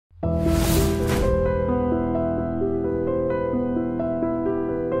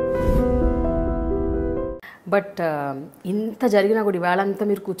But ఇంత జరిగినా కూడా ఇవాళంతా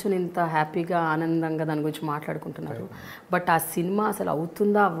మీరు కూర్చొని ఇంత హ్యాపీగా ఆనందంగా దాని గురించి మాట్లాడుకుంటున్నారు. బట్ ఆ సినిమా అసలు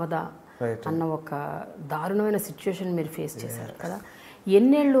అవుతుందా అవ్వదా అన్న ఒక దారుణమైన సిచ్యువేషన్ మీరు ఫేస్ చేశారు కదా.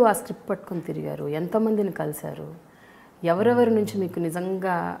 ఎన్నేళ్ళు ఆ స్క్రిప్ట్ పట్టుకొని తిరిగారు, ఎంతమందిని కలిశారు, ఎవరెవరి నుంచి మీకు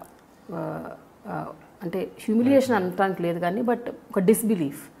నిజంగా అంటే హ్యూమిలియేషన్ అనటానికి లేదు కానీ బట్ ఒక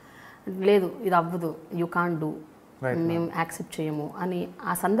డిస్బిలీఫ్, లేదు ఇది అవ్వదు, యూ కాంట్ డూ, మేము యాక్సెప్ట్ చేయము అని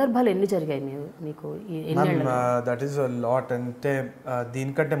ఆ సందర్భాలు ఎన్ని జరిగాయి మీకు? That is a lot. అంటే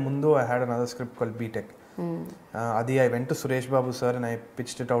దీనికంటే ముందు I had another script called BTech. అది I went to Suresh Babu sir and I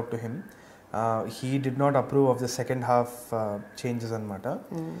pitched it out to him. He did not approve of the second half changes అనమాట.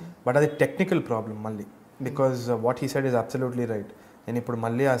 బట్ అది technical problem మళ్ళీ, because what he said is absolutely right. నేను ఇప్పుడు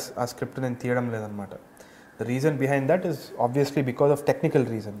మళ్ళీ ఆ script నేను తీయడం లేదనమాట. The reason behind that is obviously because of technical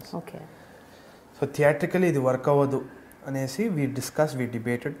reasons. So థియేట్రికలీ ఇది వర్క్ అవ్వదు అనేసి వీ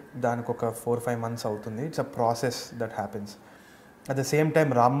డిబేటెడ్. దానికి ఒక 4-5 months అవుతుంది. It's a process that happens. At the same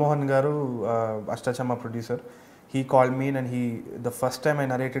time Rammohan గారు, Ashta Chamma producer, he called me and the first time I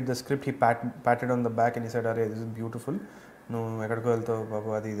narrated the script, he patted on the back and he said, "Arey, this is beautiful. No, ekkadiko veltavu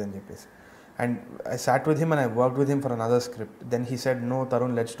babu adi idi" ani cheppesi. And I sat with him and I worked with him for another script. Then he said, "No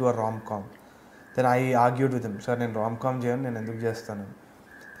Tharun, let's do a rom-com." Then I argued with him, "Sir, nenu rom-com cheyanu, nenu enduku chestanu?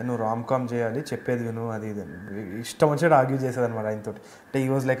 Nenu rom-com cheyali, cheppedi vinu adi idi." Ishtam vachadu argue chesadu anamata ఆయన తోటి. Like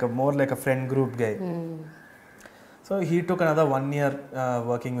he was like more like a friend group guy. So he took another 1 year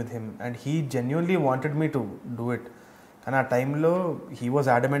working with him and he genuinely wanted me to do it. And at time lo, he was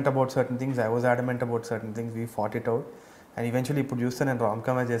adamant about certain things, I was adamant about certain things. We fought it out and eventually ఇప్పుడు చూస్తే నేను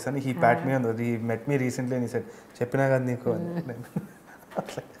rom-com చేశాను. He pat me on the, he met me recently and he said, "చెప్పినా కదా నీకు."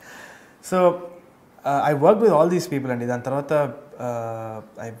 So I worked with all these people and దాని తర్వాత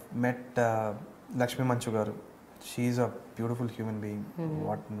I met Lakshmi Manchu garu. She is a beautiful human being.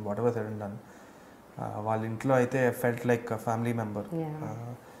 Whatever said and done, వాళ్ళ ఇంట్లో అయితే I felt like a family member.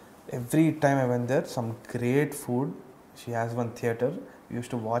 Every time I went there, some great food. She has one theatre, we use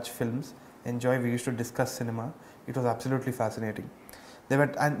to watch films, enjoy, we use to discuss cinema. It was absolutely fascinating. They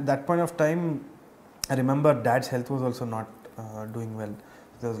were, and that point of time I remember dad's health was also not doing well.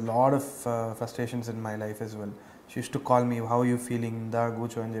 There was lot of frustrations in my life yes well. She use to call me, how you feeling, దా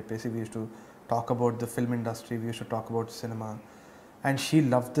కూర్చో అని చెప్పేసి we use to talk about the film industry, we use to talk about cinema. And she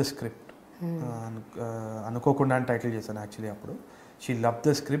love the script. అనుకోకుండా title చేశాను actually అప్పుడు. She love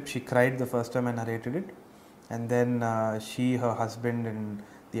the script, she cried the first time I narrated it. And then she, her husband and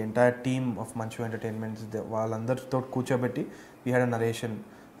the entire team of మంచు entertainments, వాళ్ళందరితో కూర్చోబెట్టి we had a narration.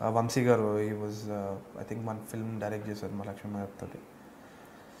 Vamsi గారు, he was I think మన film direct చేశారు మా లక్ష్మీ గారితో.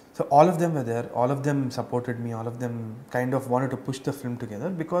 So all of them were there, all of them supported me, all of them kind of wanted to push the film together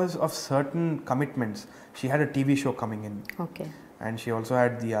because of certain commitments. She had a TV show coming in. Okay. And she also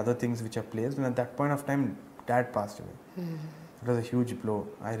had the other things which are placed, and at that point of time Dad passed away. It was a huge blow.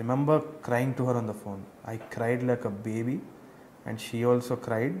 I remember crying to her on the phone. I cried like a baby and she also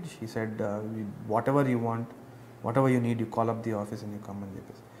cried. She said, whatever you want, whatever you need, you call up the office and you come and get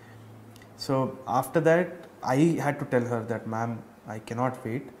this. So after that I had to tell her that, "Ma'am, I cannot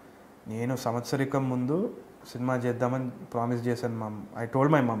wait. నేను సంవత్సరికం ముందు cinema చేద్దామని promise చేశాను ma'am. I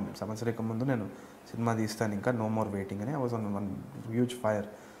told my మమ్, సంవత్సరికం ముందు నేను cinema తీస్తాను, ఇంకా no more waiting" అని. I was on one huge fire.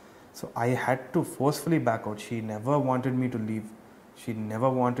 So I had to forcefully back out. She never wanted me to leave. She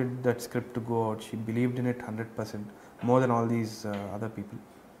never wanted that script to go out. She believed in it 100%, more than all these other people.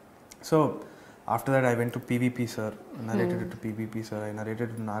 So after that I went to PVP sir, narrated it to PVP sir, I narrated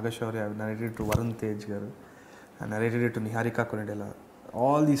it to Nagashauri, I narrated it to Varun Tej garu, I narrated it to Niharika Konidela.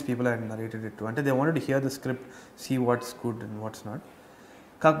 All these people I narrated it to. And they wanted to hear the script, see what's good and what's not.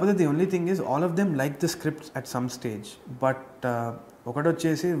 Kakapothe the only thing is, all of them liked the script at some stage. But ఒకటి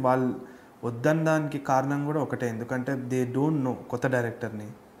వచ్చేసి వాళ్ళు వద్దని దానికి కారణం కూడా ఒకటే. ఎందుకంటే they don't know కొత్త డైరెక్టర్ని.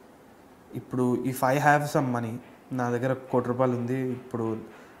 ఇప్పుడు if I have some money, నా దగ్గర ₹1,00,00,000 ఉంది, ఇప్పుడు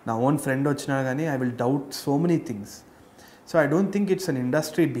నా ఓన్ ఫ్రెండ్ వచ్చినా కానీ I will doubt so many things. So I don't think it's an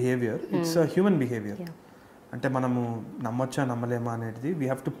industry behaviour, it's a human behaviour. అంటే మనము నమ్మొచ్చా నమ్మలేమా అనేది we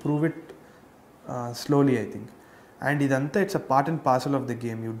have to prove it slowly I think. And ఇదంతా it's a part and parcel of the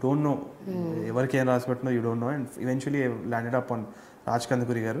game. You don't know ఎవరికి ఏం రాసిపెట్టినో, you don't know. And eventually I landed up on Raj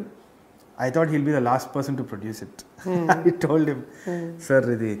Kandukuri గారు. I thought he'll be the last person to produce it. I told him,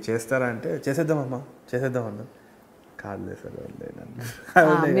 "sir ఇది చేస్తారా?" అంటే, "చేసేద్దామమ్మా, చేసేద్దాం" అన్నా. "కాదులే sir."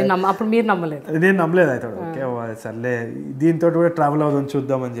 అప్పుడు మీరు నమ్మలేదు? నేను నమ్మలేదు. అయితే ఓకే సర్లే, దీంతో కూడా ట్రావెల్ అవుదాం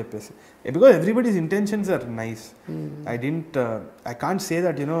చూద్దామని చెప్పేసి. Because everybody's intentions are nice. I can't say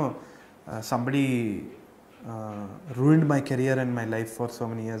that somebody ruined my career and my life for so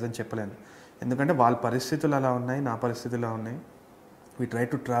many years అని చెప్పలేను. ఎందుకంటే వాళ్ళ పరిస్థితులు అలా ఉన్నాయి, నా పరిస్థితులు అలా ఉన్నాయి. We try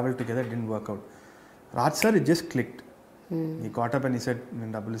to travel together, didn't work out. Raj sir it just clicked. ఈ కాటప్ అని సెట్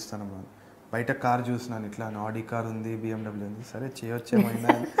నేను డబ్బులు ఇస్తానమ్మా. బయట కార్ చూసినాను ఇట్లా ఆడి కార్ ఉంది, BMW ఉంది, సరే చేయొచ్చేమైనా.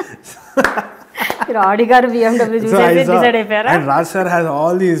 ఆడి గారు BMW చూసేసి డిసైడ్ అయిపోయారా? And Raj sir has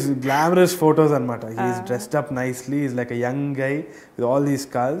all these glamorous photos అనమాట. He is dressed up nicely, he is like a young guy with all these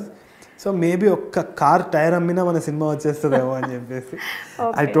cars. So maybe ఒక్క కార్ టైర్ అమ్మినా మన సినిమా వచ్చేస్తుందేమో అని చెప్పేసి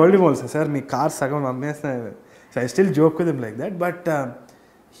I told him also, sir me car సగం అమ్మేస్తున్నా. So I still joke with him like that. But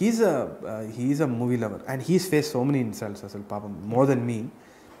he's a movie lover and he's faced so many insults అసలు పాపం, more than me.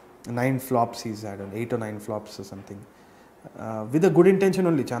 9 flops he's had, 8 or 9 flops or something. With a good intention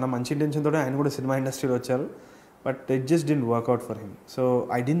only, చాలా మంచి intention తోటే ఆయన కూడా cinema ఇండస్ట్రీలో వచ్చారు. But it just didn't work out for him. So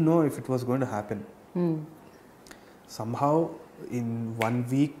I didn't know if it was going to happen. Somehow in 1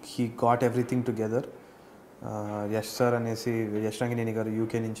 week he got everything together. Yash sir అనేసి యష్ రంగినేని గారు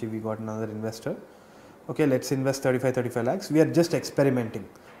UK నుంచి, we got another investor. Okay, let's invest 35 lakhs. We are just experimenting.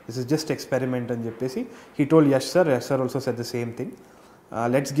 This is just experiment అని చెప్పేసి he told Yash sir also said the same thing.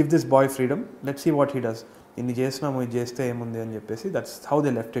 Let's give this boy freedom. Let's see what he does. ఇన్ని చేసినాము, ఇది చేస్తే ఏముంది అని చెప్పేసి that's how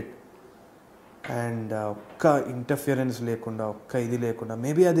they left it. And ఒక్క ఇంటర్ఫియరెన్స్ లేకుండా, ఒక్క ఇది లేకుండా,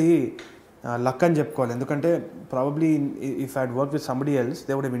 మేబీ అది లక్ అని చెప్పుకోవాలి. ఎందుకంటే probably if I work with somebody else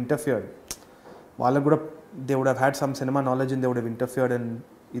they would have interfered. వాళ్ళకు కూడా they would have had some cinema knowledge and they would have interfered and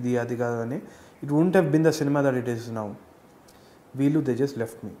ఇది అది కాదని it won't have been the cinema that it is now. వీళ్ళు they just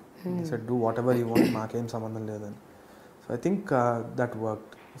left me, they said do what ever you want, మాకేం సంబంధం లేదని. So I think that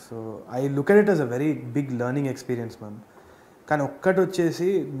worked. So I look at it as a very big learning experience, ma'am. కానీ ఒక్కటి వచ్చేసి,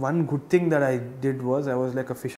 one good thing that I did was I was like a fish